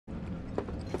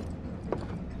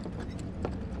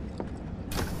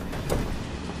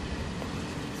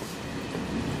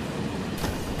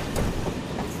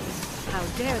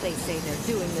dare they say they're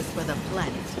doing this for the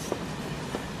planet?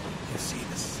 You see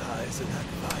the size of that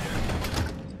fire?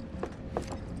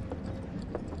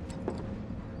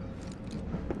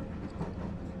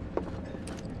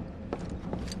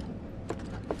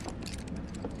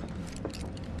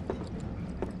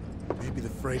 Maybe the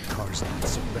freight car's not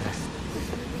so bad.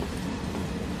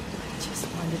 I just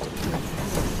wanted to prove.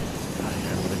 I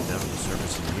haven't been down to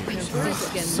service in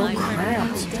years. So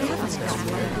cramped.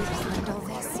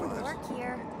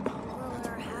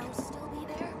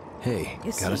 Hey,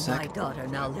 You got a see, my sec? daughter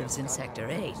now lives in Sector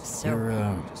 8, so... You're,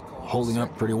 holding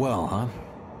up pretty well, huh?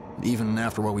 Even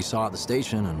after what we saw at the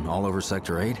station and all over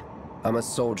Sector 8? I'm a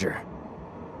soldier.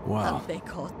 Wow. Have they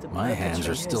caught the My hands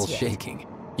are still perpetrators yet? shaking.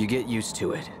 You get used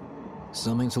to it.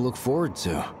 Something to look forward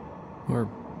to. Or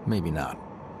maybe not.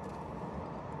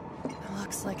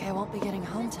 Looks like I won't be getting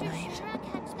home tonight.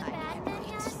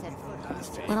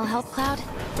 Little help, Cloud?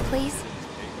 Please?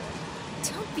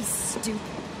 Don't be stupid.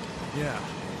 Yeah,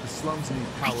 the slums need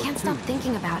I power can't too. stop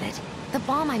thinking about it. The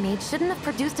bomb I made shouldn't have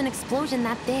produced an explosion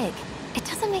that big. It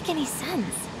doesn't make any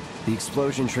sense. The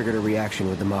explosion triggered a reaction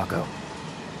with the Mako.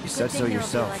 You said so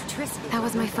yourself. That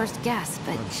was my first guess,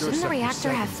 but I'm sure shouldn't the Sector reactor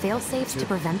have 7's fail-safes to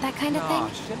prevent that kind of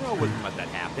thing? Shinra wouldn't let that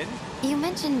happen. You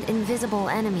mentioned invisible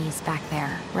enemies back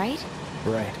there, right?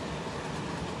 Right.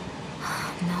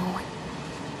 No.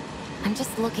 I'm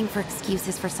just looking for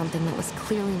excuses for something that was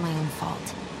clearly my own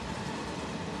fault.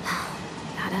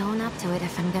 Gotta own up to it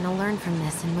if I'm gonna learn from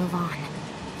this and move on.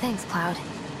 Thanks, Cloud.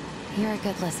 You're a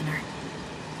good listener.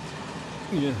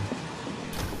 Yeah.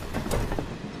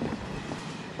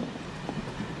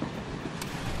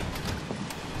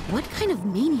 What kind of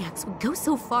maniacs would go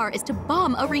so far as to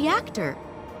bomb a reactor?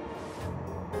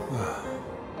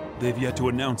 They've yet to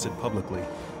announce it publicly,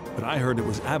 but I heard it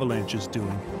was Avalanche's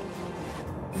doing.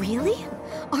 Really?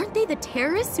 Aren't they the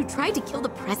terrorists who tried to kill the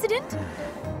president?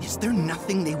 Is there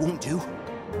nothing they won't do?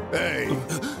 Hey,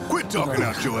 quit talking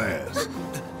out your ass.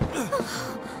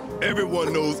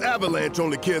 Everyone knows Avalanche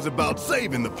only cares about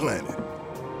saving the planet.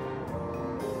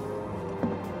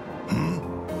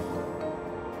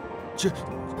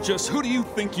 Just who do you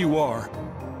think you are?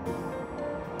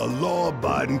 A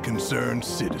law-abiding concerned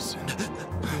citizen.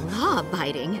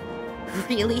 Law-abiding?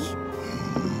 Really?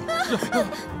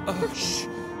 Shh.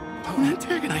 Don't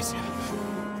antagonize him.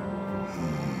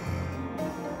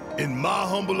 In my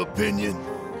humble opinion,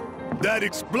 that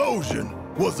explosion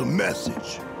was a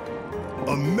message.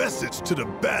 A message to the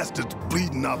bastards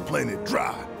bleeding our planet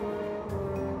dry.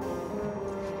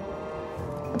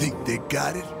 Think they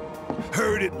got it?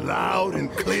 Heard it loud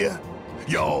and clear?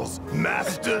 Y'all's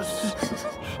masters?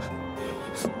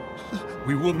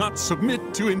 We will not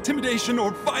submit to intimidation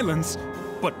or violence,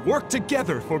 but work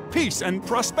together for peace and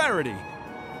prosperity.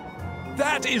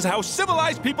 That is how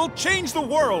civilized people change the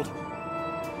world!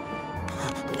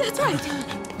 That's right!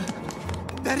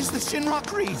 That is the Shinra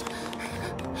Creed.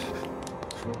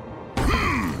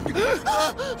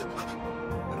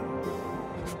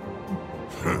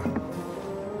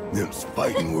 Them's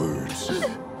fighting words.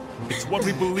 It's what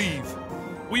we believe.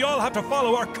 We all have to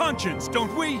follow our conscience,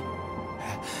 don't we?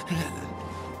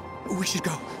 We should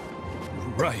go.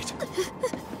 Right.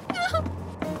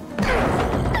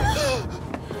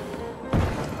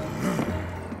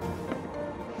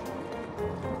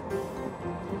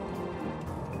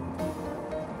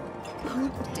 Oh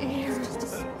dear.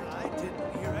 I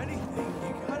didn't hear anything.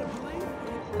 You gotta believe me.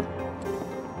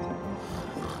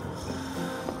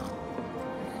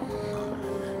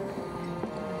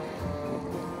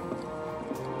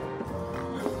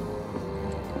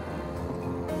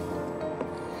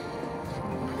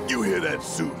 You hear that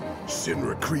suit?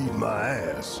 Shinra Creed my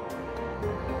ass.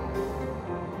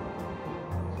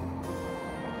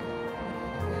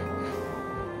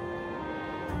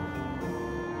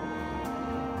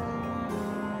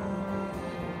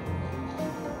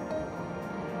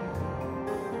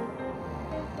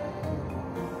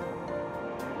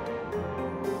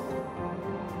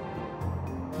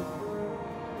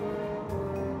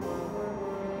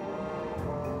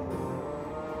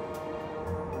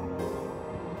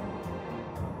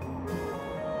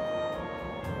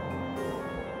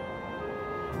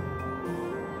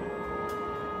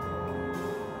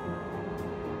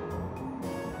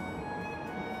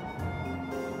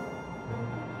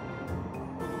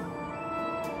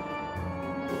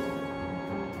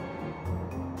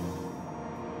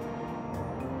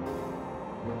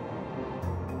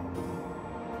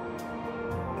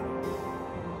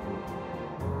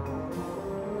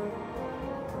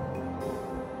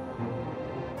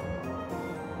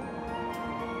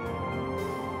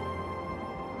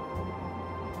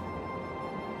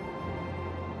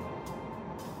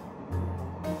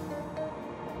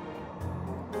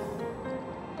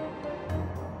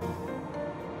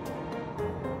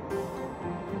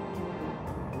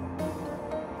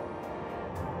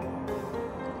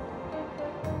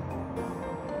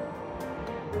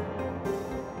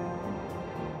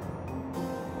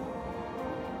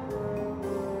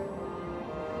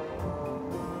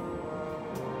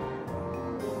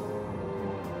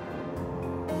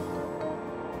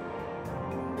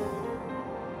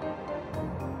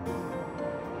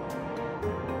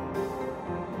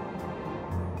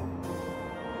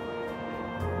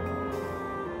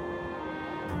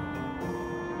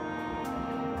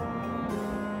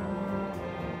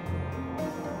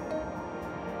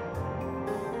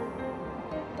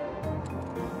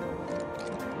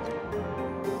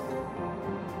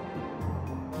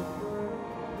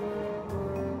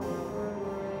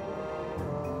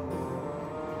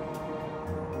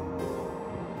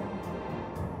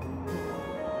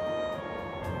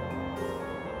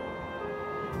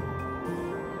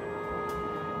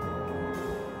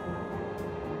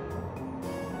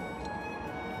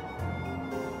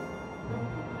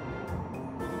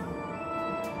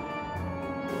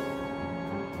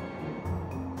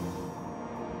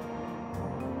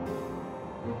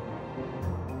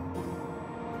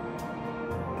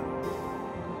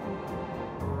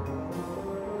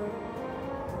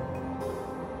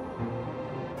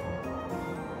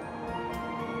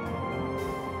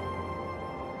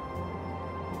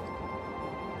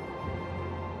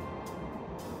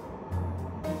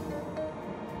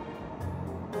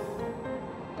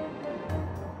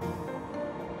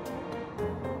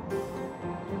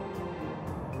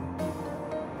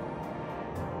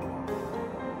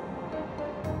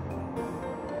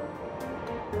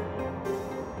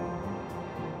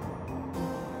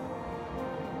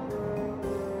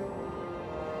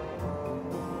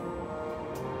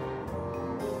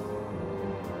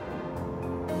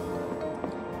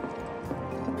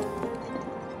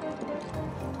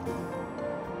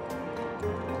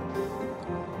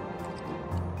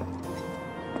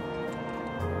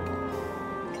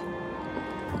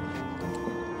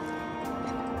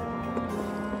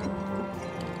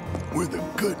 We're the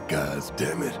good guys,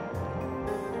 damn it.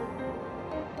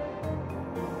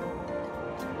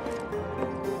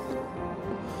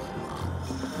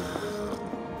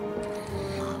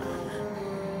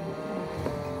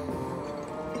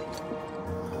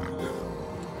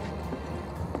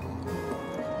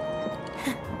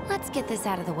 Let's get this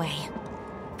out of the way.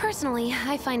 Personally,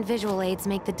 I find visual aids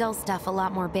make the dull stuff a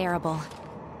lot more bearable.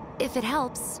 If it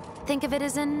helps, think of it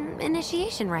as an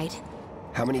initiation rite.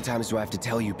 How many times do I have to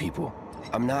tell you people?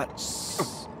 I'm not...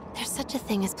 There's such a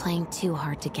thing as playing too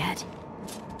hard to get.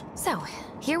 So,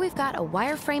 here we've got a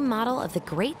wireframe model of the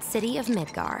great city of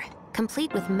Midgar,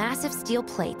 complete with massive steel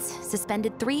plates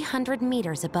suspended 300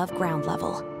 meters above ground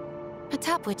level,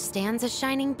 atop which stands a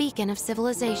shining beacon of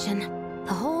civilization.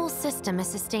 The whole system is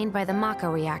sustained by the Mako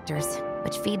reactors,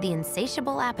 which feed the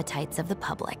insatiable appetites of the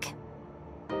public.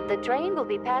 The train will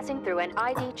be passing through an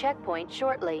ID checkpoint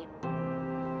shortly.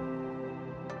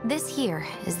 This here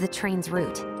is the train's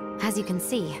route. As you can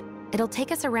see, it'll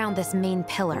take us around this main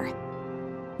pillar.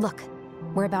 Look,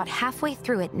 we're about halfway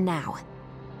through it now.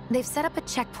 They've set up a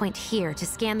checkpoint here to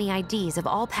scan the IDs of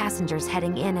all passengers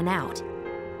heading in and out.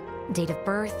 Date of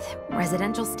birth,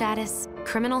 residential status,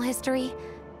 criminal history,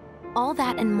 all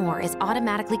that and more is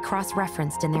automatically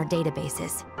cross-referenced in their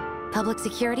databases. Public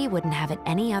security wouldn't have it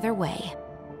any other way.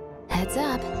 Heads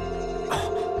up.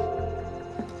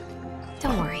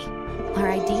 Don't worry,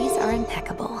 our IDs are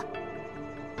impeccable.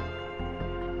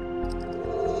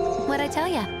 What'd I tell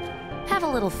ya? Have a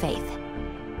little faith.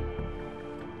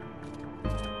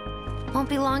 Won't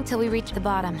be long till we reach the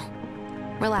bottom.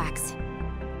 Relax.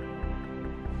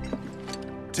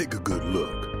 Take a good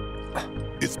look.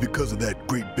 It's because of that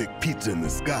great big pizza in the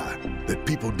sky that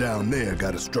people down there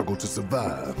gotta struggle to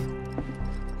survive.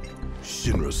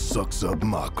 Shinra sucks up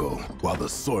Mako while the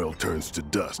soil turns to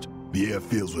dust, the air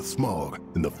fills with smog,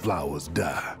 and the flowers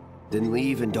die. Then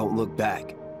leave and don't look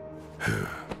back.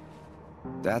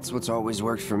 That's what's always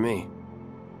worked for me.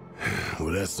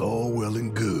 Well, that's all well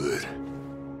and good.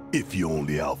 If you're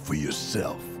only out for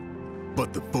yourself.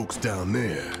 But the folks down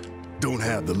there don't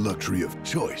have the luxury of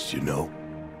choice, you know?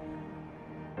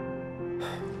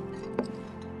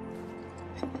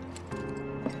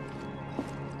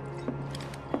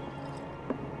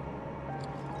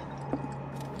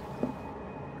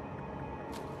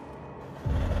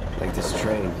 Like this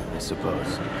train, I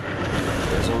suppose.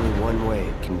 There's only one way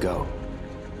it can go.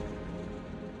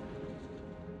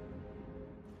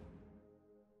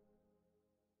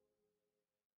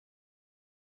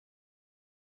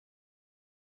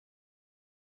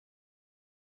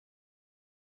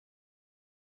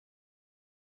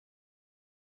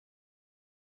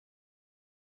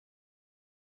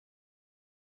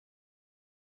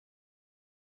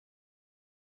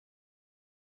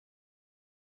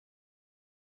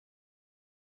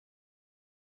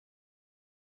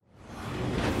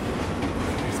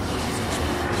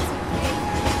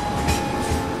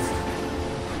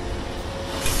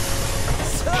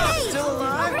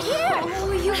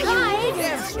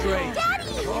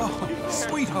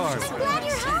 Sweetheart. I'm glad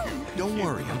you're home. Don't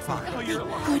worry, I'm fine.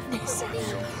 Goodness.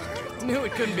 Knew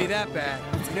it couldn't be that bad.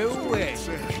 No way.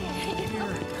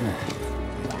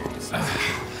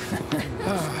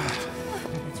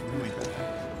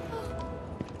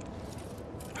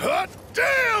 Hot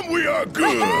damn, we are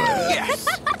good! Yes!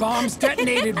 Bombs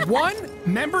detonated 1,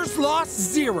 members lost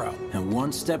 0. And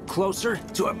one step closer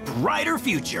to a brighter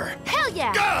future. Hell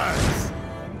yeah! Guys!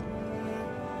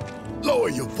 Lower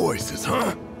your voices,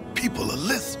 huh? People are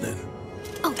listening.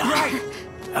 Oh, right.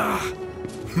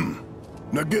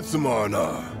 Now get some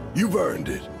R&R. You've earned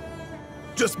it.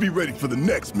 Just be ready for the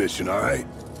next mission, all right?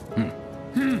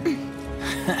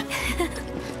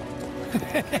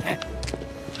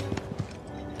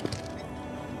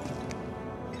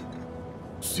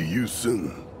 See you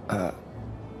soon. At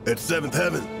 7th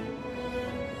Heaven.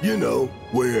 You know,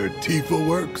 where Tifa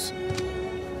works.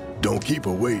 Don't keep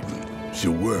her waiting.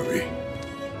 She'll worry.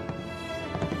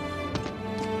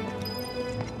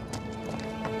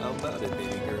 How about it,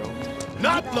 baby girl?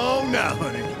 Not long now,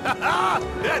 honey.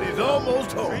 That is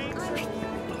almost home.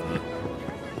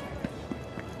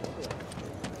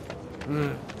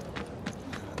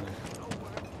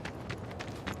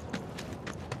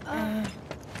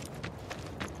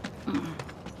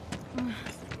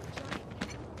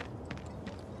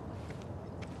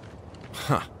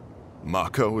 Huh.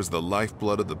 Mako is the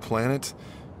lifeblood of the planet?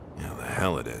 Yeah, the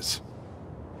hell it is.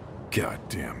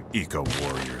 Goddamn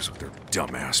eco-warriors with their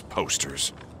dumbass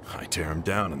posters. I tear them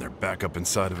down and they're back up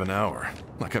inside of an hour.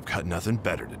 Like I've got nothing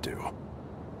better to do.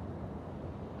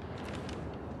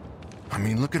 I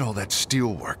mean, look at all that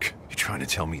steel work. You trying to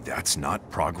tell me that's not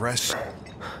progress?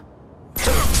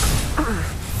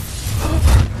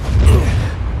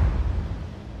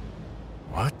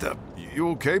 What the? You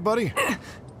okay, buddy?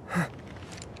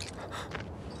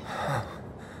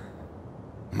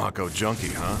 Mako junkie,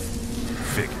 huh?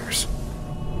 Figures.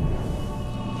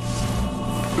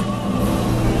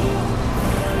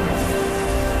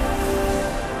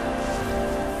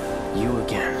 You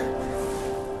again.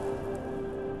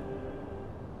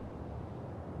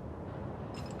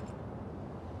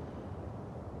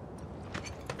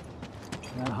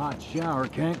 That hot shower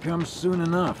can't come soon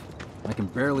enough. I can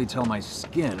barely tell my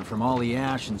skin from all the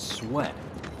ash and sweat.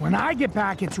 When I get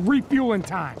back, it's refueling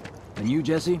time. And you,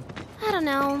 Jesse? I don't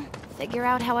know. Figure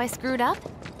out how I screwed up?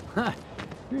 Ha!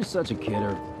 You're such a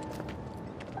kidder.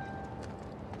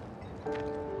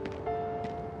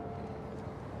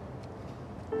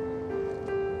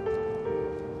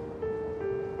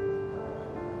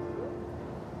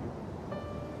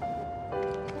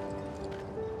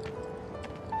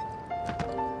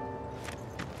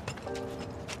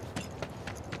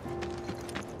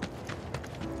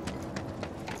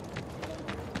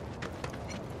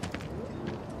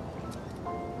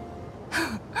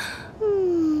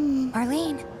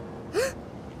 Arlene.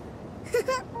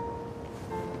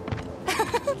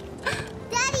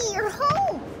 Daddy, you're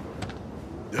home!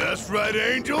 That's right,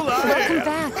 Angel. Welcome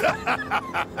back.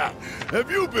 Have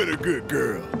you been a good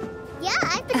girl? Yeah,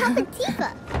 I've been helping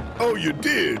Tifa. Oh, you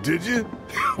did you?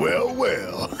 Well,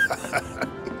 well.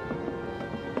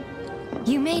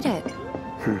 You made it.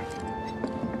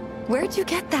 Where'd you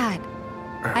get that?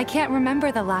 I can't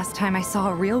remember the last time I saw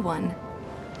a real one.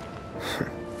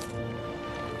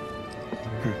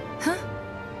 Huh?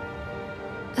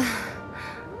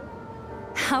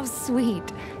 How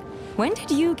sweet. When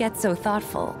did you get so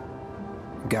thoughtful?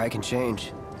 Guy can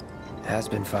change. Has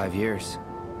been 5 years.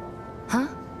 Huh?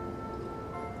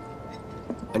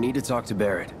 I need to talk to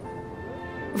Barrett.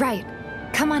 Right.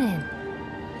 Come on in.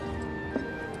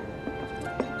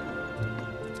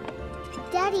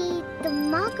 Daddy, the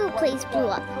Mako place blew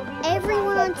up.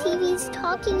 Everyone on TV's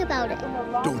talking about it.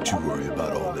 Don't you worry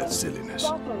about all that silliness.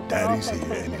 Daddy's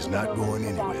here and he's not going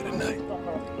anywhere tonight.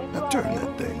 Now turn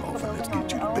that thing off and let's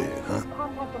get you to bed, huh?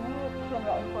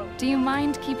 Do you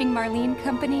mind keeping Marlene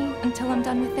company until I'm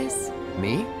done with this?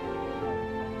 Me?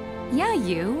 Yeah,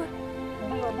 you.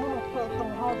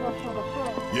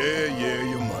 Yeah,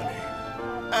 your money.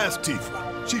 Ask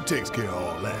Tifa. She takes care of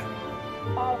all that.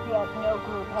 As yet, no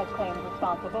group has claimed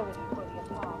responsibility for the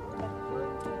attack.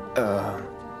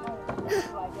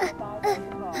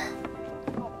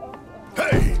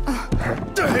 Hey!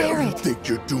 The hell you think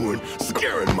you're doing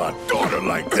scaring my daughter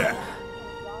like that?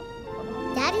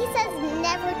 Daddy says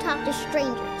never talk to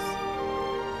strangers.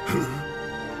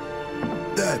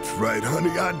 That's right,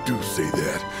 honey. I do say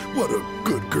that. What a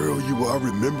good girl you are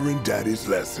remembering Daddy's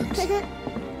lessons.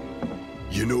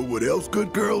 You know what else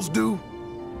good girls do?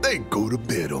 They go to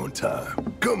bed on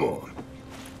time. Come on.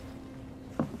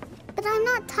 But I'm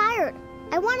not tired.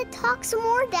 I want to talk some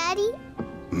more, Daddy.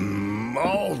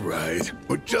 All right.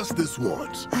 But just this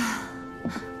once.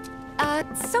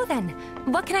 So then,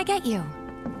 what can I get you?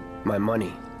 My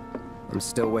money. I'm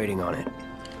still waiting on it.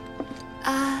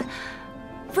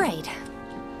 Right.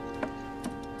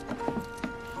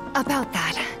 About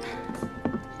that.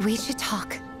 We should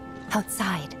talk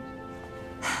outside.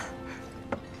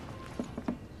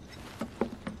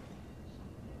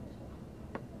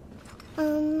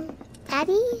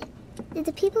 Daddy? Did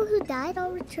the people who died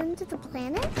all return to the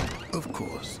planet? Of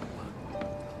course.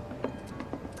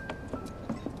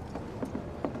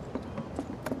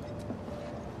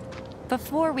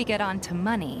 Before we get on to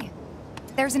money,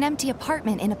 there's an empty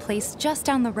apartment in a place just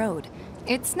down the road.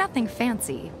 It's nothing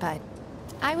fancy, but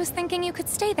I was thinking you could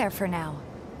stay there for now.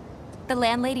 The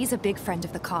landlady's a big friend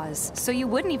of the cause, so you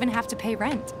wouldn't even have to pay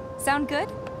rent. Sound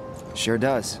good? Sure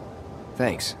does.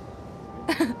 Thanks.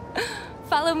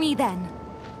 Follow me then.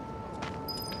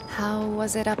 How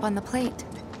was it up on the plate?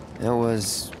 It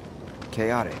was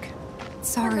chaotic.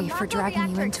 Sorry for dragging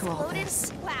you into all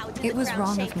this. It was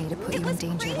wrong of me to put you in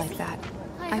danger like that.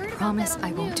 I promise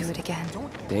I won't do it again.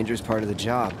 Danger's part of the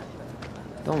job.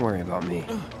 Don't worry about me.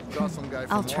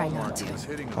 I'll try not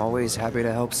to. Always happy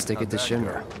to help stick it to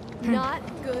Shinra. Not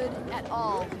good at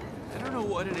all. I don't know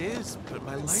what it is, but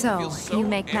my life So, feels so you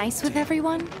make nice with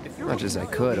everyone? Much as I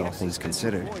could, all things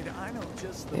considered.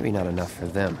 Maybe not enough for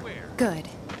them. Good.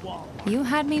 You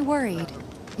had me worried.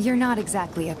 You're not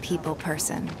exactly a people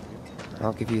person.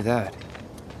 I'll give you that.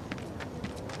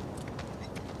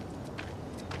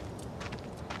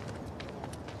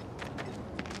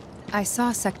 I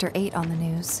saw Sector 8 on the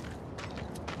news.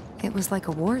 It was like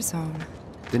a war zone.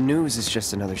 The news is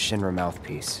just another Shinra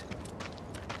mouthpiece.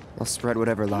 I'll spread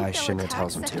whatever lies They'll Shinra attack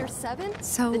tells him Sector to. 7?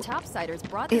 So, the topsiders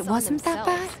brought this it wasn't on that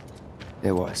themselves. bad?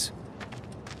 It was.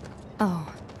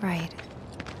 Oh, right.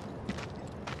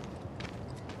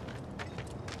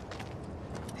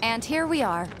 And here we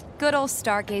are. Good old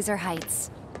Stargazer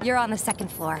Heights. You're on the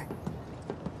second floor.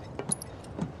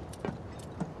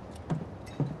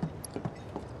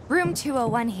 Room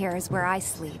 201 here is where I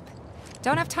sleep.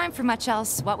 Don't have time for much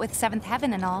else, what with 7th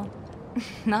Heaven and all.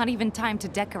 Not even time to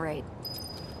decorate.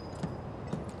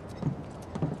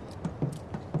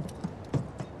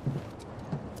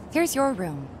 Here's your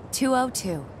room,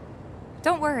 202.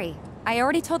 Don't worry, I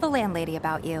already told the landlady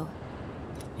about you.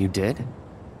 You did?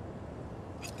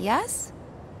 Yes?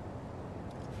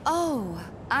 Oh,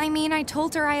 I mean, I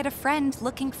told her I had a friend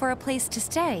looking for a place to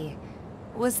stay.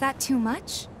 Was that too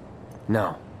much?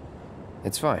 No.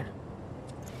 It's fine.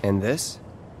 And this?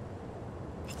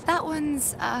 That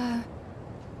one's,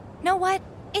 Know what?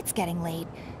 It's getting late.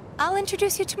 I'll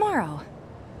introduce you tomorrow.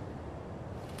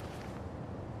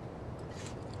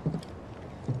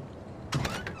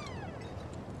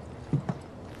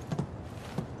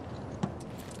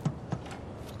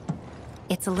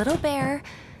 It's a little bare,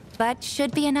 but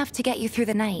should be enough to get you through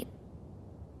the night.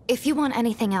 If you want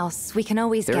anything else, we can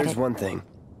always get it. There is one thing.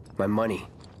 My money.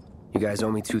 You guys owe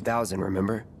me 2,000,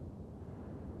 remember?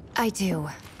 I do.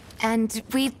 And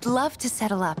we'd love to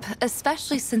settle up,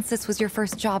 especially since this was your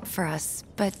first job for us,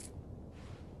 but...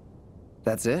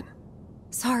 That's it?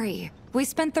 Sorry. We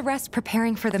spent the rest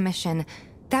preparing for the mission.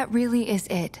 That really is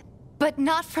it. But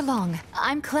not for long.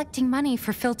 I'm collecting money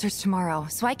for filters tomorrow,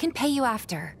 so I can pay you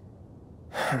after.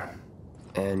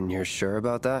 And you're sure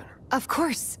about that? Of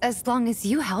course, as long as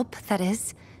you help, that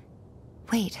is.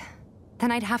 Wait,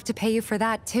 then I'd have to pay you for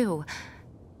that too.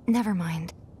 Never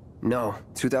mind. No,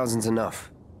 2,000's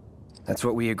enough. That's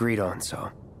what we agreed on,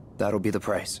 so that'll be the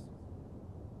price.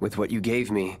 With what you gave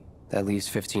me, that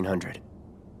leaves 1,500.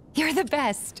 You're the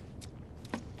best.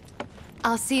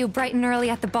 I'll see you bright and early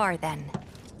at the bar then.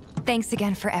 Thanks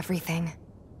again for everything.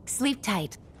 Sleep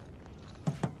tight.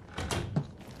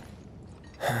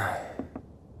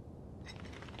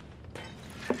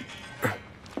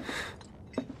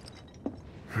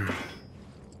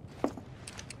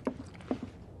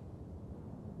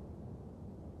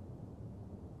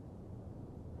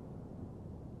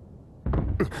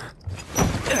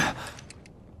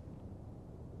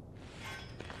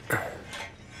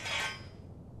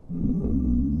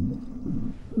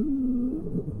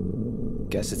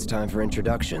 Guess it's time for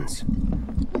introductions.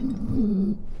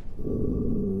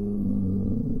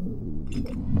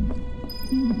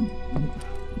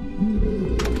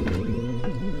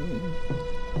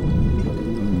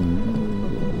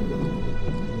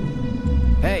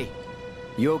 Hey,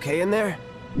 you okay in there?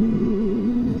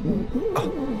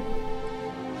 Oh.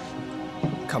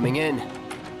 Coming in.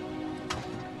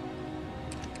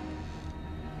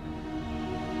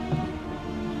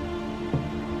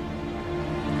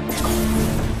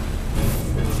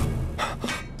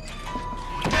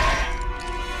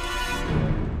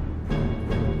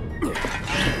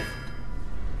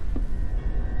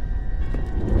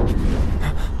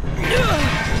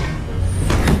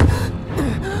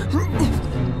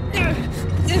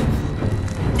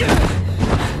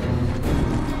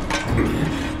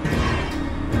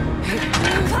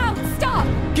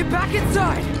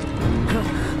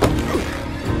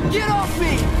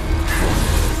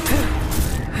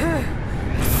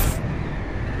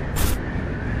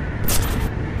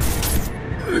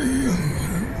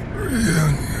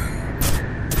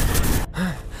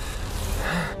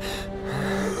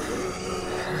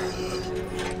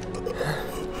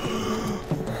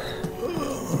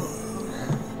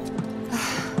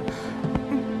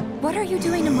 What are you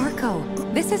doing to Marco?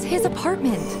 This is his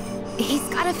apartment. He's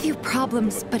got a few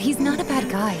problems, but he's not a bad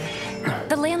guy.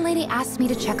 The landlady asked me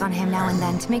to check on him now and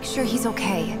then to make sure he's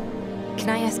okay. Can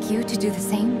I ask you to do the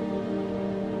same?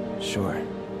 Sure.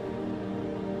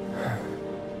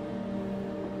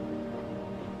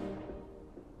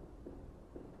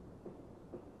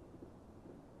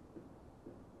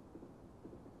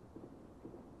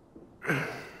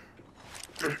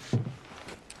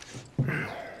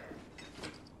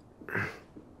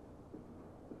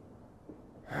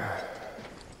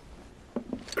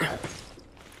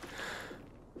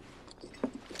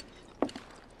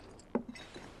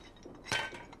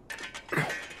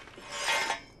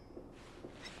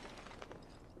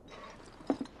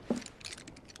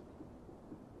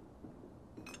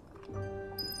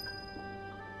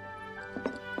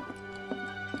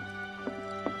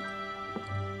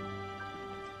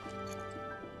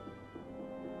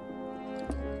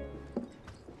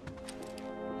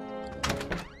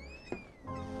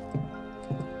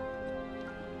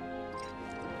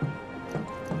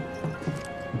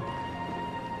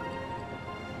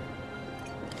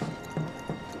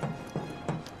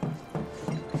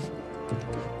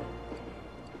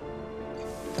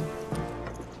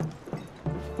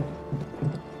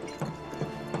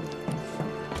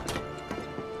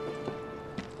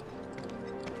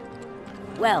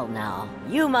 Well now,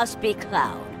 you must be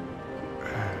Cloud.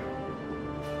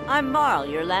 I'm Marl,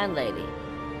 your landlady.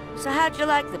 So how'd you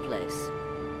like the place?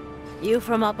 You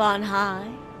from up on high?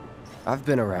 I've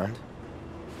been around.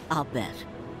 I'll bet.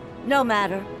 No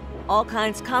matter. All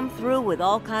kinds come through with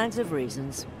all kinds of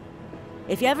reasons.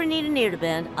 If you ever need an ear to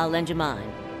bend, I'll lend you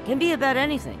mine. Can be about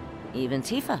anything, even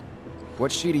Tifa.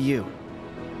 What's she to you?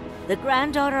 The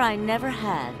granddaughter I never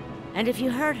had. And if you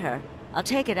hurt her, I'll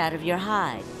take it out of your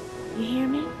hide. You hear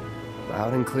me?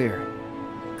 Loud and clear.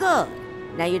 Good.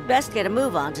 Now you'd best get a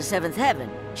move on to 7th Heaven.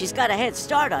 She's got a head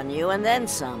start on you and then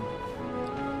some.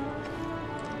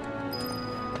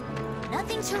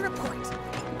 Nothing to report.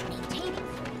 Maintaining.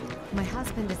 My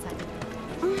husband decided.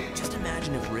 Just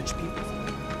imagine if rich people...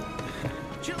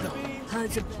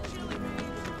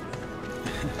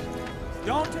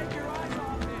 Don't take your eyes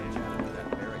off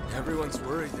it. Everyone's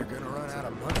worried they're gonna run out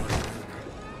of money.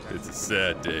 It's a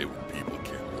sad day when people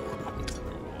can't afford what's in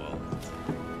their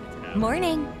wallets.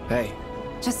 Morning. Hey.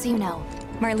 Just so you know,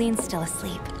 Marlene's still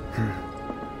asleep.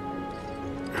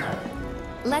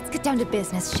 Let's get down to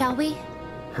business, shall we?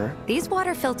 Huh? These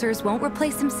water filters won't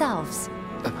replace themselves.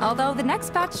 Although the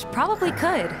next batch probably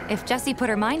could, if Jessie put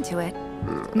her mind to it.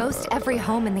 Most every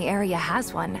home in the area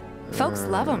has one. Folks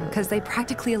love them because they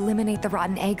practically eliminate the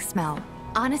rotten egg smell.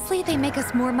 Honestly, they make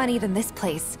us more money than this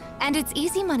place. And it's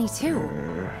easy money, too.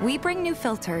 We bring new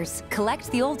filters,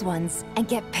 collect the old ones, and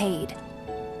get paid.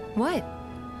 What?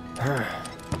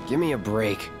 Give me a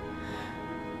break.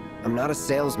 I'm not a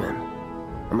salesman.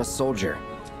 I'm a soldier.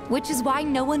 Which is why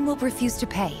no one will refuse to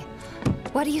pay.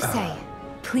 What do you say?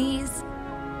 Please?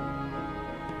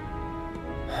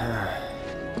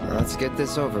 Let's get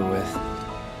this over with.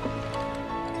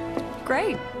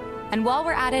 Great. And while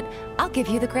we're at it, I'll give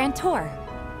you the grand tour.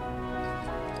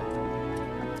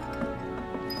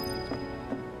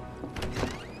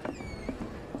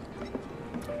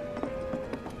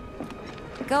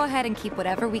 Go ahead and keep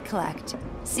whatever we collect.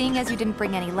 Seeing as you didn't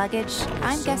bring any luggage,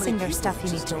 I'm guessing there's stuff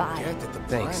you need to buy.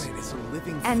 Thanks.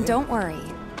 And don't worry,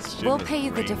 we'll pay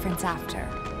you the difference after.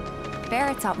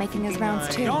 Barrett's out making his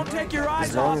rounds too. Don't take your eyes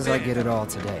As long off as I it. get it all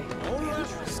today.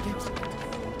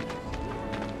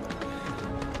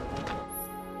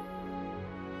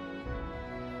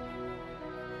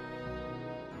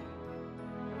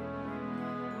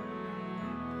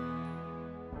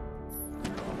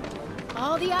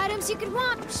 All the items you could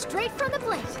want, straight from the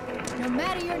plate. No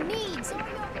matter your needs or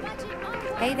your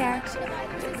budget. Hey there.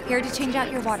 Here to change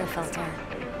out your water filter.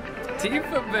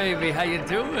 Tifa, baby, how you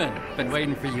doing? Been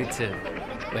waiting for you too.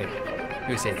 Wait,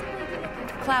 who's it?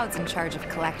 Cloud's in charge of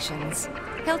collections.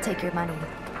 He'll take your money.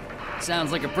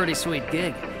 Sounds like a pretty sweet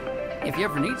gig. If you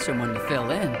ever need someone to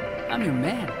fill in, I'm your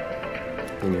man.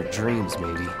 In your dreams,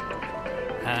 maybe.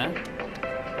 Huh?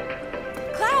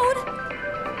 Cloud!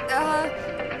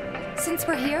 Since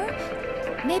we're here,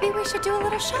 maybe we should do a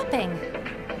little shopping.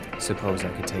 Suppose I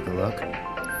could take a look?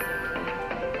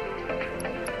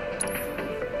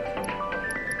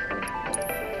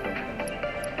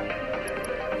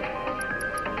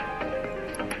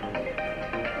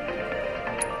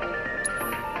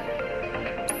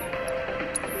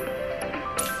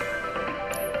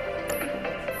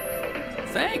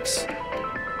 Thanks.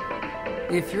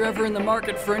 If you're ever in the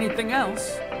market for anything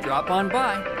else, drop on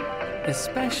by.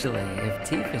 Especially if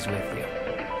Tifa's with you.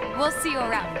 We'll see you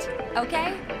around,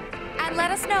 okay? And let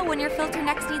us know when your filter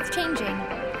next needs changing.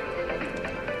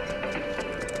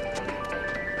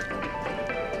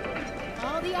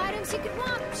 All the items you could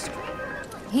want, straight from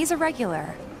the plate. He's a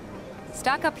regular.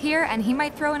 Stock up here and he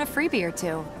might throw in a freebie or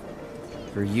two.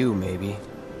 For you, maybe.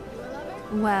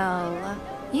 Well,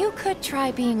 you could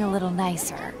try being a little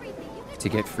nicer. To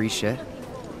get free shit?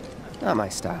 Not my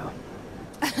style.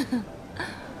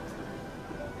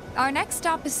 Our next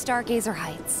stop is Stargazer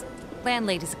Heights.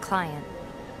 Landlady's a client.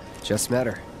 Just met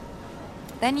her.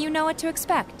 Then you know what to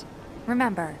expect.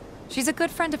 Remember, she's a good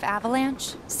friend of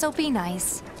Avalanche, so be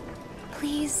nice.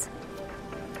 Please?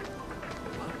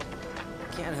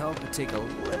 Can't help but take a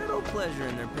little pleasure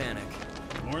in their panic.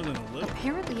 More than a little.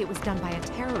 Apparently it was done by a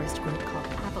terrorist group called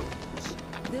Avalanche.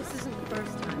 This isn't the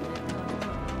first time.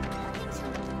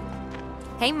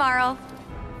 Hey, Marl.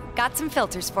 Got some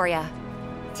filters for ya.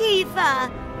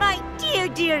 Tifa, my dear,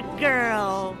 dear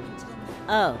girl.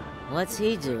 Oh, what's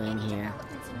he doing here?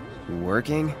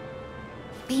 Working?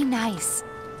 Be nice.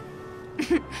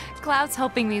 Cloud's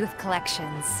helping me with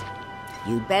collections.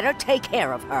 You better take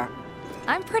care of her.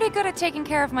 I'm pretty good at taking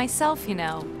care of myself, you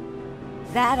know.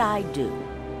 That I do.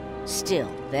 Still,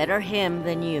 better him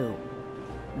than you.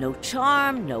 No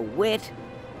charm, no wit.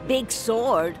 Big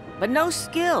sword, but no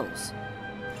skills.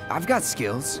 I've got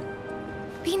skills.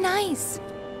 Be nice.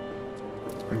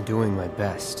 I'm doing my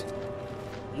best.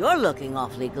 You're looking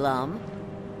awfully glum.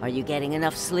 Are you getting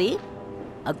enough sleep?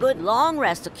 A good long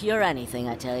rest will cure anything,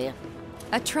 I tell you.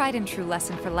 A tried and true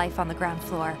lesson for life on the ground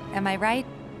floor, am I right?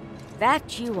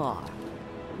 That you are.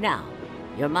 Now,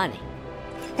 your money.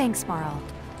 Thanks, Marl.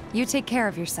 You take care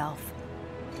of yourself.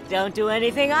 Don't do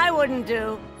anything I wouldn't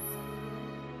do.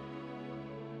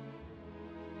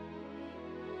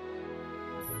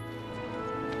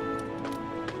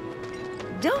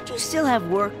 Don't you still have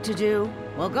work to do?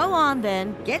 Well, go on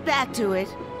then. Get back to it.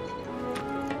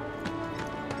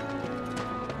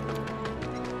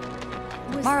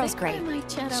 Marl's great.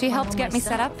 She helped get me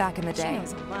set up back in the day.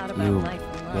 You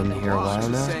been here a while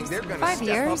now? 5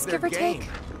 years, give or take.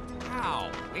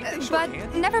 But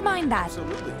never mind that.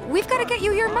 We've got to get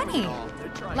you your money.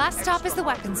 Last stop is the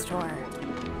weapons store.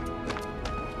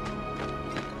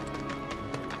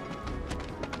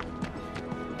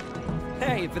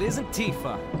 Hey, if it isn't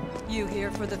Tifa. You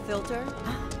here for the filter?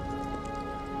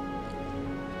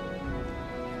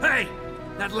 Hey!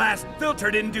 That last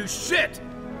filter didn't do shit!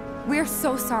 We're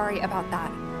so sorry about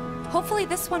that. Hopefully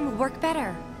this one will work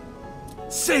better.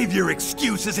 Save your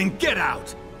excuses and get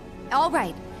out! All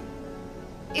right.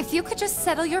 If you could just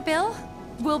settle your bill,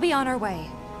 we'll be on our way.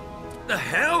 The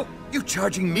hell? You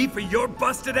charging me for your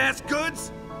busted-ass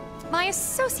goods? My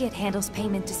associate handles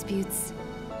payment disputes.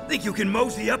 Think you can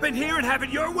mosey up in here and have it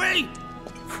your way?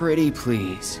 Pretty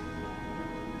please.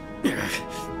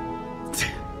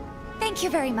 Thank you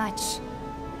very much.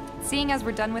 Seeing as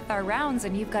we're done with our rounds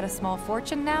and you've got a small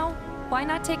fortune now, why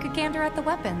not take a gander at the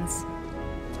weapons?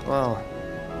 Well,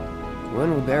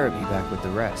 when will Barrett be back with the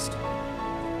rest?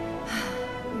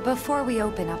 Before we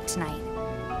open up tonight.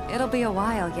 It'll be a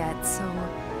while yet, so...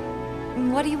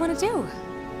 what do you want to do?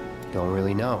 Don't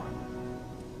really know.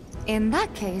 In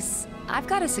that case, I've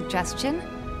got a suggestion.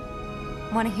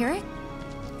 Want to hear it?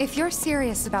 If you're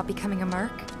serious about becoming a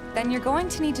merc, then you're going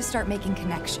to need to start making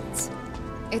connections.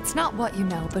 It's not what you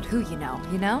know, but who you know,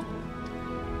 you know?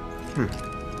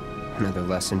 Another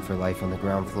lesson for life on the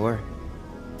ground floor?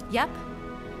 Yep.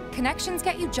 Connections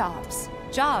get you jobs.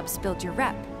 Jobs build your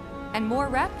rep. And more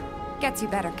rep gets you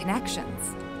better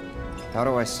connections. How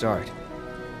do I start?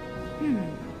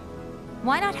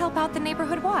 Why not help out the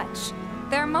neighborhood watch?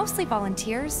 They're mostly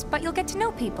volunteers, but you'll get to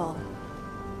know people.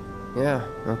 Yeah,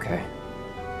 okay.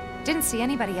 Didn't see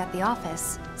anybody at the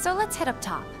office, so let's head up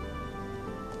top.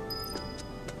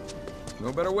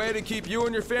 No better way to keep you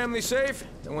and your family safe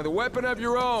than with a weapon of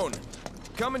your own.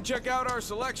 Come and check out our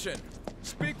selection.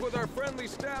 Speak with our friendly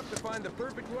staff to find the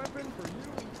perfect weapon for you.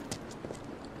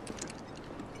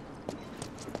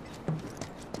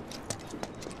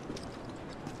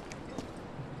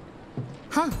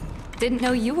 Huh. Didn't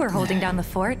know you were holding down the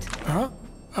fort. Huh?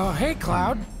 Hey,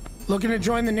 Cloud. Looking to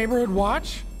join the neighborhood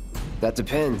watch? That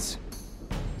depends.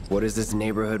 What does this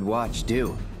neighborhood watch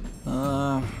do?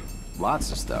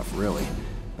 Lots of stuff, really.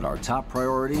 But our top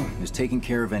priority is taking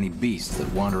care of any beasts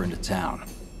that wander into town.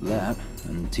 That,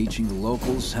 and teaching the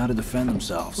locals how to defend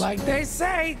themselves. Like they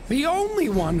say, the only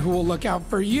one who will look out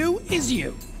for you is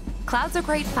you. Cloud's a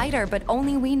great fighter, but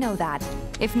only we know that.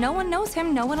 If no one knows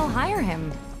him, no one will hire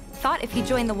him. Thought if he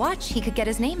joined the watch, he could get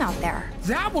his name out there.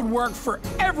 That would work for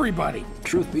everybody.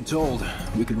 Truth be told,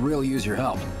 we could really use your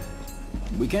help.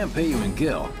 We can't pay you in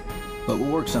gil, but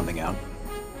we'll work something out.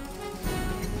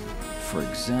 For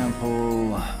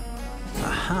example...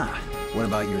 Aha! What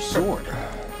about your sword?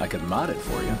 I could mod it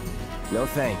for you. No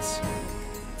thanks.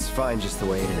 It's fine just the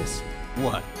way it is.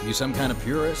 What, you some kind of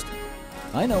purist?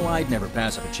 I know I'd never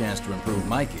pass up a chance to improve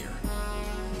my gear.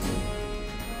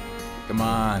 Come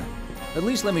on. At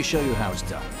least let me show you how it's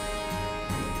done.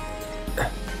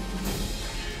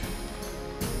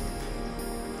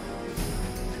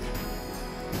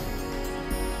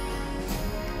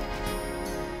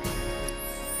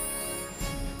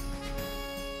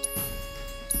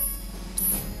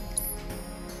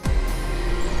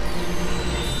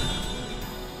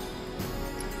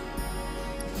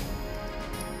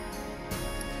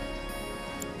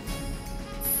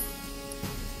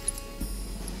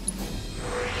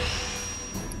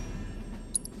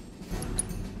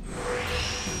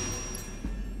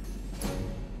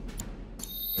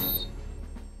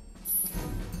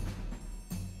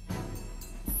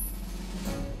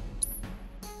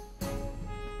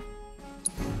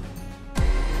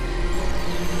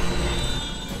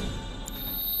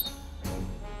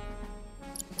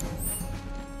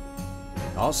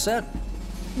 All set?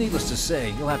 Needless to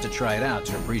say, you'll have to try it out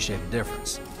to appreciate the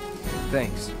difference.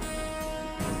 Thanks.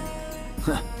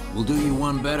 We'll do you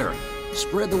one better.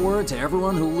 Spread the word to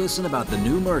everyone who'll listen about the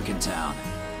new merc in town.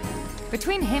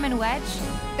 Between him and Wedge,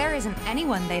 there isn't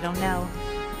anyone they don't know.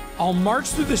 I'll march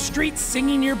through the streets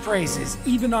singing your praises,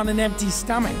 even on an empty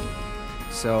stomach.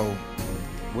 So,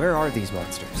 where are these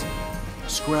monsters?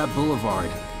 Scrap Boulevard.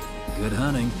 Good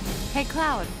hunting. Hey,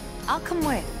 Cloud, I'll come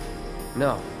with.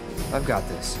 No, I've got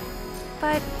this.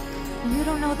 But you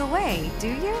don't know the way, do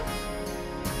you?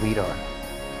 Lead on.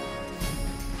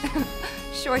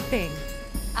 Sure thing.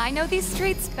 I know these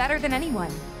streets better than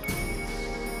anyone.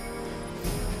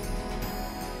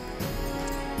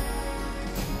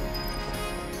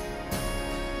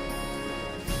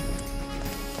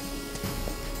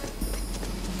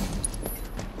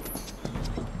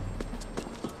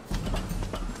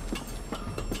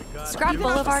 Scrap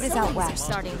Boulevard is out west.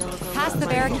 Past the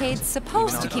barricades,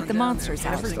 supposed to keep the monsters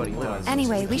out.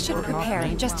 Anyway, we should prepare,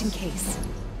 just in case.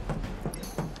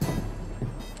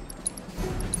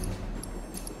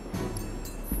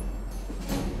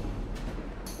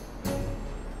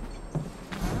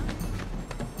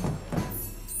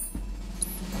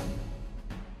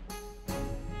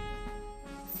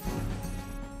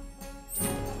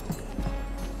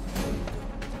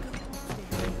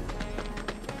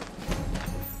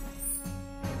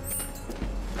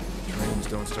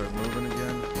 Don't start moving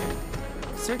again.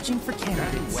 Searching for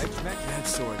candidates. That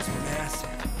sword's massive.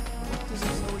 What does it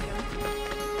slow again?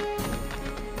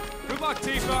 Good luck,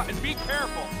 Tifa, and be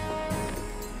careful.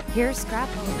 Here's Scrap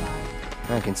Boulevard.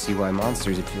 I can see why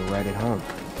monsters would feel right at home.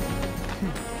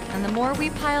 And the more we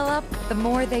pile up, the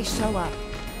more they show up.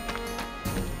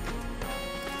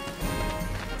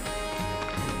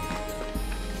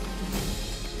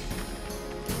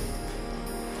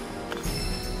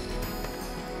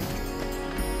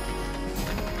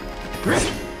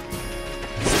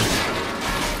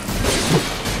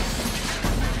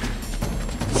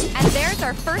 And there's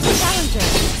our first challenger.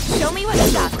 Show me what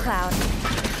you got, Cloud.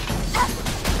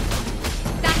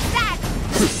 That's that!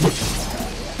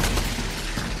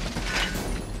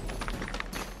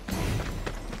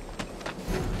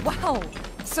 Wow,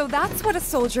 so that's what a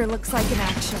soldier looks like in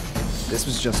action. This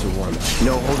was just a warm-up.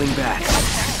 No holding back.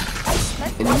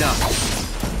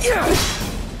 Enough. Yeah.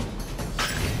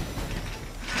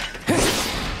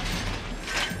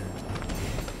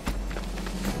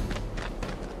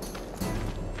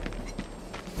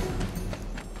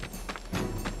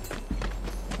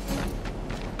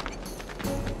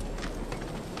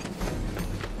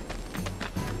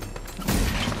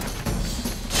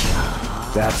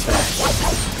 That's that.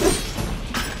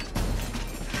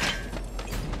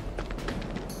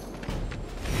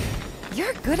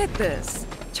 You're good at this.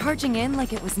 Charging in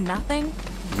like it was nothing.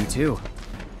 You too.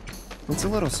 It's a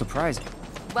little surprising.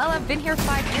 Well, I've been here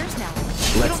 5 years now.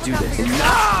 Let's do this.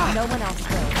 No one else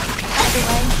will.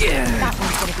 Anyway, that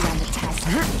one's gonna be on the test.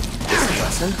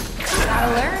 Lesson? Gotta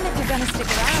learn if you're gonna stick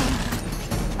around.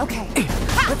 Okay,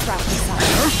 let's wrap this up.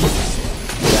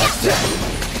 That's that.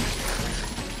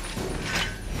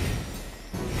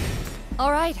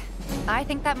 All right, I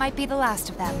think that might be the last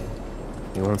of them.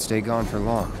 You won't stay gone for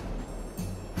long.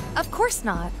 Of course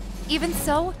not. Even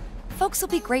so, folks will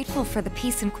be grateful for the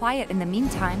peace and quiet in the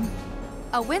meantime.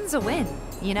 A win's a win,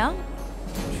 you know?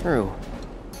 True.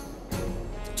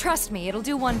 Trust me, it'll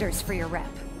do wonders for your rep.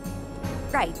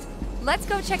 Right, let's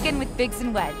go check in with Biggs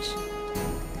and Wedge.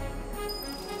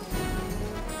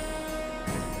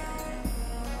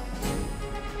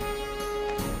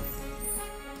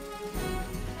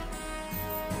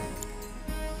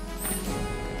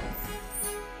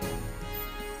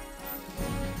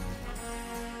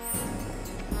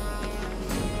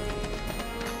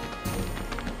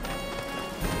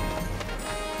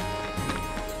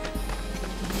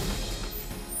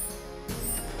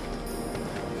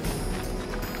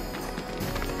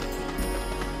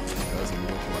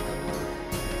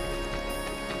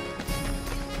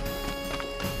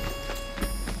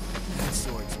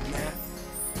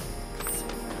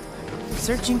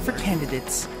 Searching for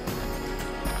candidates.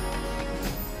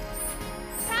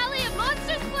 Tally of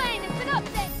monsters slain has been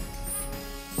updated.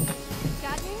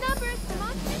 Got new numbers for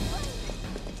monsters slain.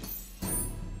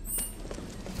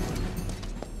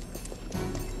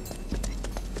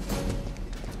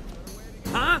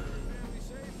 Huh?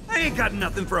 I ain't got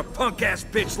nothing for a punk-ass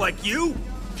bitch like you!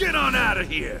 Get on out of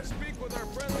here! Speak with our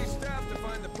friendly staff to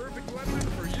find the perfect weapon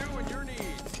for you and your needs.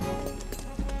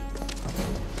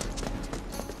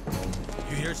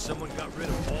 You hear someone got rid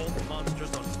of all the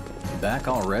monsters on... Back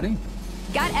already?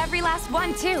 Got every last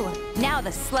one, too. Now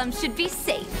the slums should be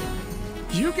safe.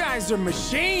 You guys are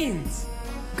machines!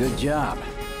 Good job.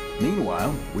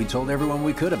 Meanwhile, we told everyone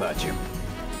we could about you.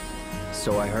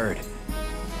 So I heard.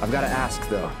 I've got to ask,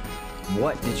 though.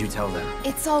 What did you tell them?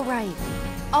 It's all right.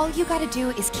 All you gotta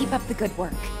do is keep up the good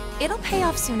work. It'll pay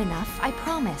off soon enough, I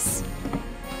promise.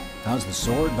 How's the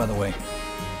sword, by the way?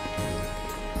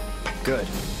 Good.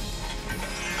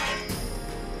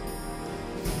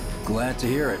 Glad to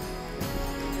hear it.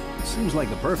 Seems like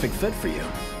the perfect fit for you.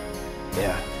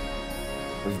 Yeah.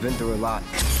 We've been through a lot.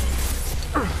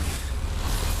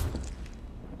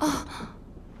 Oh.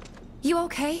 You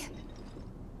okay?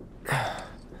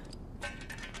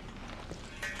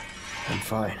 I'm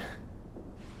fine.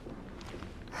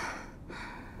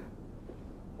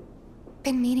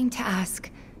 Been meaning to ask.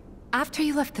 After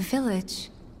you left the village...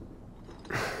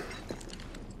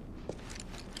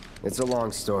 It's a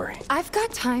long story. I've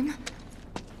got time.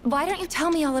 Why don't you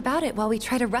tell me all about it while we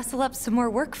try to rustle up some more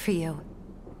work for you?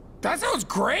 That sounds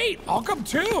great! I'll come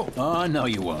too! Oh, no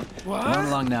you won't. What? Run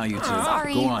along now, you two.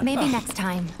 Sorry, Go on. maybe next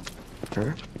time.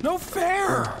 Huh? No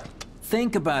fair!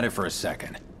 Think about it for a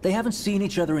second. They haven't seen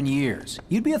each other in years.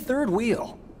 You'd be a third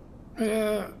wheel.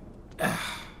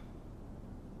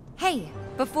 Hey,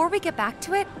 before we get back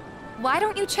to it, why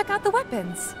don't you check out the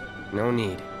weapons? No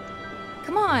need.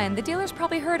 Come on, the dealer's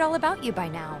probably heard all about you by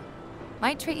now.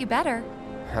 Might treat you better.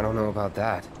 I don't know about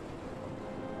that.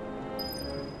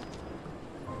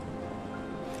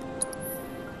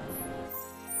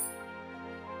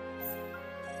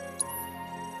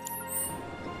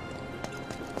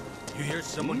 You hear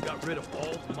someone got rid of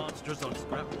all the monsters on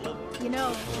Scrap Wolf? You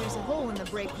know, there's a hole in the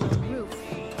break room roof.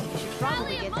 You should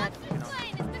probably get that.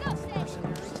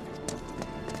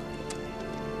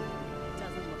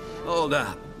 Hold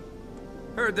up.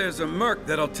 Heard there's a merc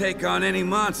that'll take on any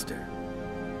monster.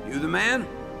 You the man?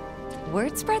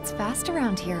 Word spreads fast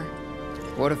around here.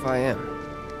 What if I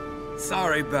am?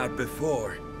 Sorry about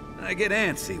before. I get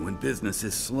antsy when business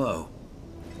is slow.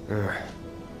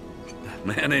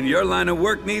 Man in your line of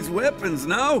work needs weapons,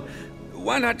 no?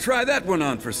 Why not try that one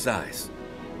on for size?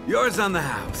 Yours on the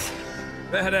house.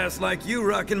 Badass like you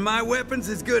rocking my weapons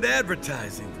is good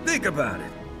advertising. Think about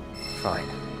it. Fine.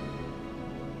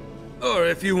 Or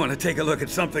if you want to take a look at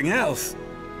something else.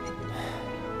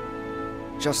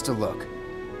 Just a look.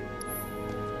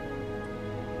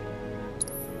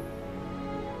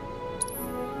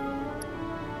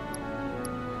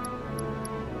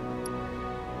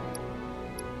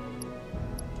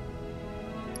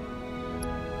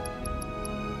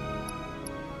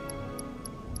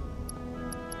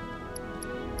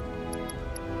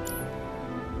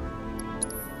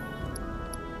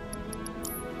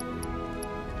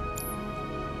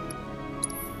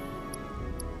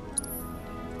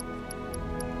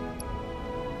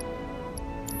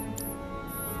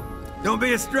 Don't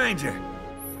be a stranger.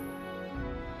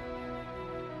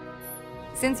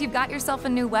 Since you've got yourself a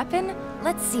new weapon,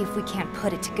 let's see if we can't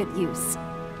put it to good use.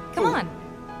 Come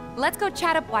on, let's go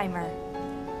chat up Weimer.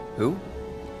 Who?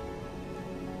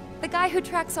 The guy who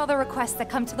tracks all the requests that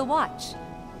come to the watch.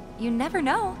 You never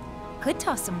know. Could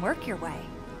toss some work your way.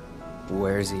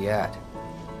 Where's he at?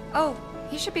 Oh,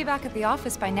 he should be back at the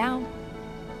office by now.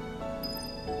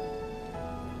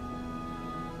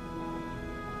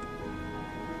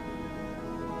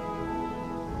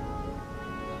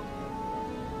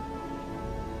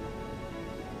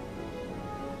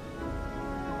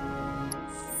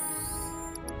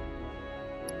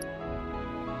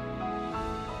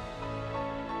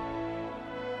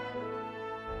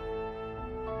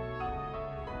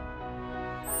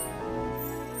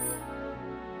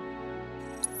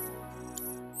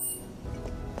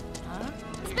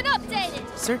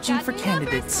 Searching for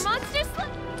candidates.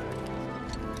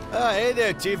 Hey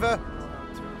there, Tifa.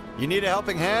 You need a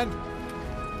helping hand?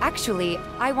 Actually,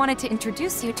 I wanted to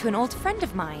introduce you to an old friend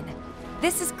of mine.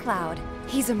 This is Cloud.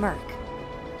 He's a merc.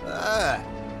 Ah,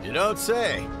 you don't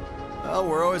say. Well,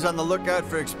 we're always on the lookout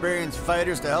for experienced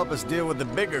fighters to help us deal with the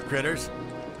bigger critters.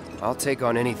 I'll take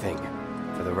on anything.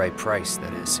 For the right price,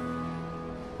 that is.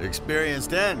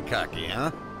 Experienced and cocky,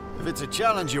 huh? If it's a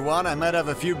challenge you want, I might have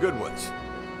a few good ones.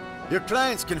 Your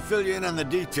clients can fill you in on the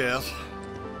details.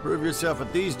 Prove yourself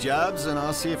at these jobs, and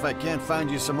I'll see if I can't find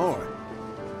you some more.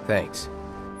 Thanks.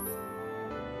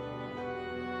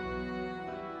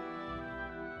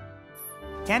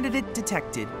 Candidate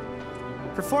detected.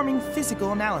 Performing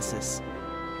physical analysis.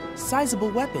 Sizable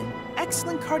weapon,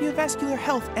 excellent cardiovascular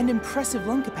health and impressive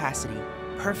lung capacity,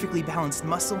 perfectly balanced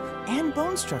muscle and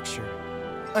bone structure.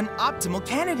 An optimal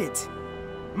candidate!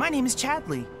 My name is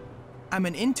Chadley. I'm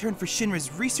an intern for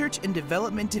Shinra's Research and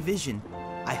Development Division.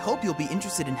 I hope you'll be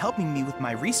interested in helping me with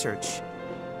my research.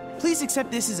 Please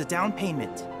accept this as a down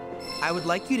payment. I would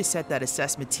like you to set that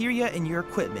assess materia in your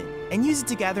equipment and use it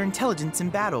to gather intelligence in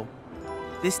battle.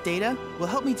 This data will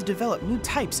help me to develop new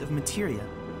types of materia.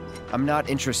 I'm not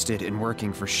interested in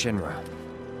working for Shinra.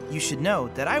 You should know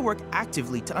that I work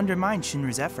actively to undermine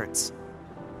Shinra's efforts.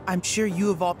 I'm sure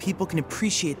you of all people can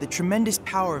appreciate the tremendous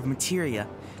power of materia,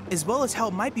 as well as how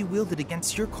it might be wielded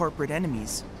against your corporate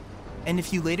enemies. And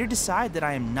if you later decide that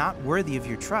I am not worthy of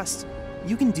your trust,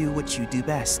 you can do what you do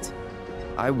best.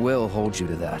 I will hold you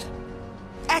to that.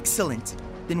 Excellent!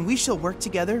 Then we shall work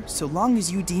together so long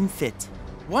as you deem fit.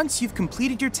 Once you've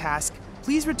completed your task,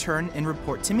 please return and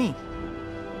report to me.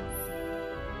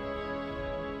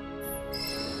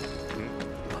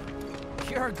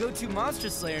 You're our go-to monster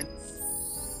slayer.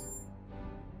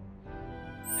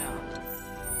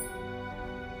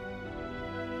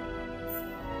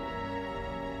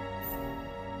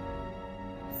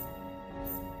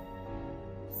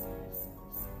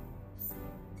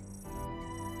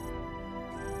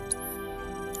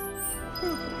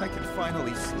 I can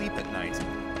finally sleep at night.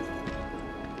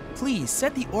 Please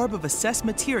set the Orb of Assess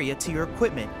Materia to your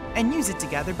equipment and use it to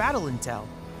gather battle intel.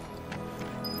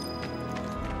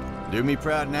 Do me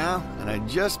proud now, and I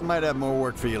just might have more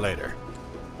work for you later.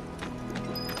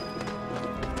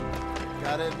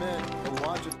 Gotta admit, the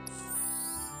watch is...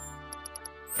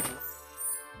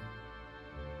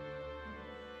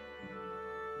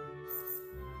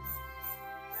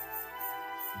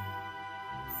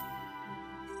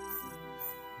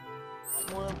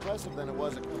 more impressive than it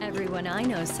was at... Everyone I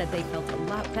know said they felt a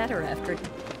lot better after...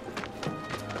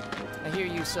 I hear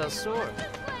you sell swords.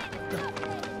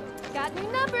 Got new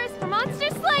numbers for Monster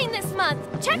Slaying this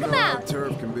month. Check them out.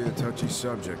 Turf can be a touchy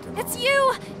subject. It's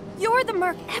you. You're the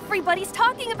merc everybody's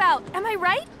talking about. Am I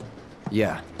right?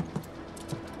 Yeah.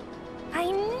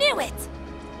 I knew it.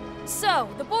 So,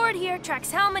 the board here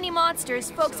tracks how many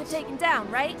monsters folks have taken down,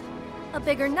 right? A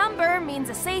bigger number means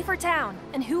a safer town,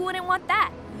 and who wouldn't want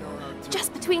that?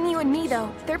 Just between you and me,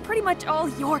 though, they're pretty much all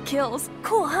your kills.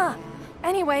 Cool, huh?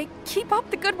 Anyway, keep up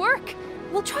the good work.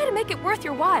 We'll try to make it worth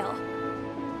your while.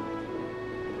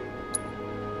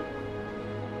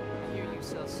 I hear you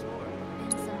sell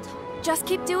swords. Just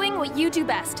keep doing what you do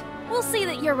best. We'll see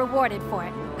that you're rewarded for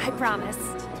it. I promise.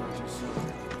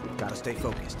 Gotta stay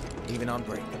focused, even on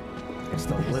break. It's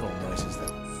the little noises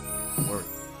that worry.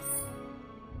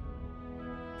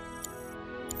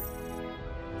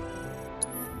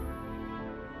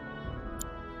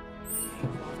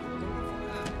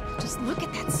 Just look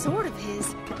at that sword of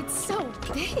his. It's so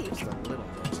big. It's the little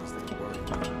noises that worry.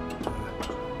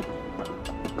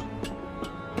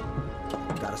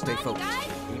 Gotta stay focused.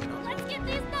 Let's get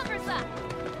these numbers up.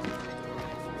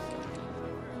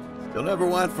 You'll never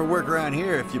want for work around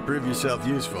here if you prove yourself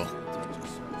useful.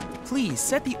 Please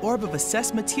set the Orb of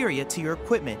Assess Materia to your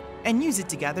equipment and use it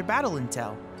to gather battle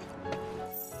intel.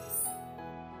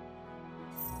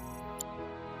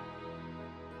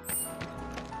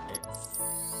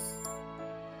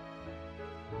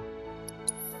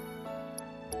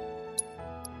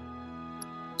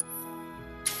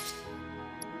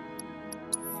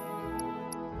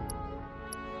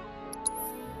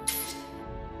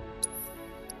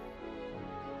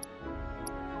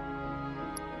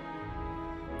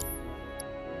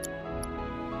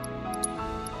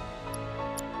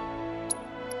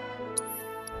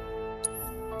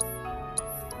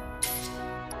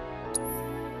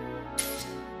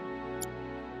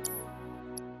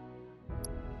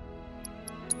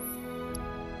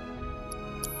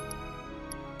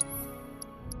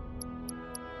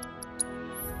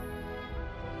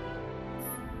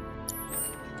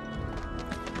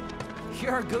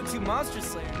 You're our go-to monster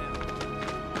slayer now.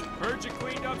 Heard you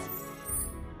cleaned up.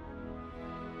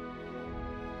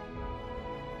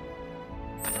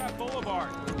 Scrap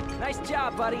Boulevard. Nice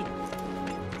job, buddy.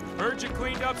 Heard you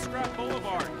cleaned up Scrap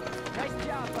Boulevard. Nice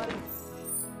job, buddy.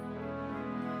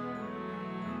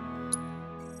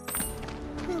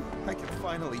 I can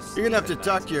finally see. You're gonna have to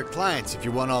talk to your clients if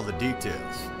you want all the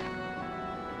details.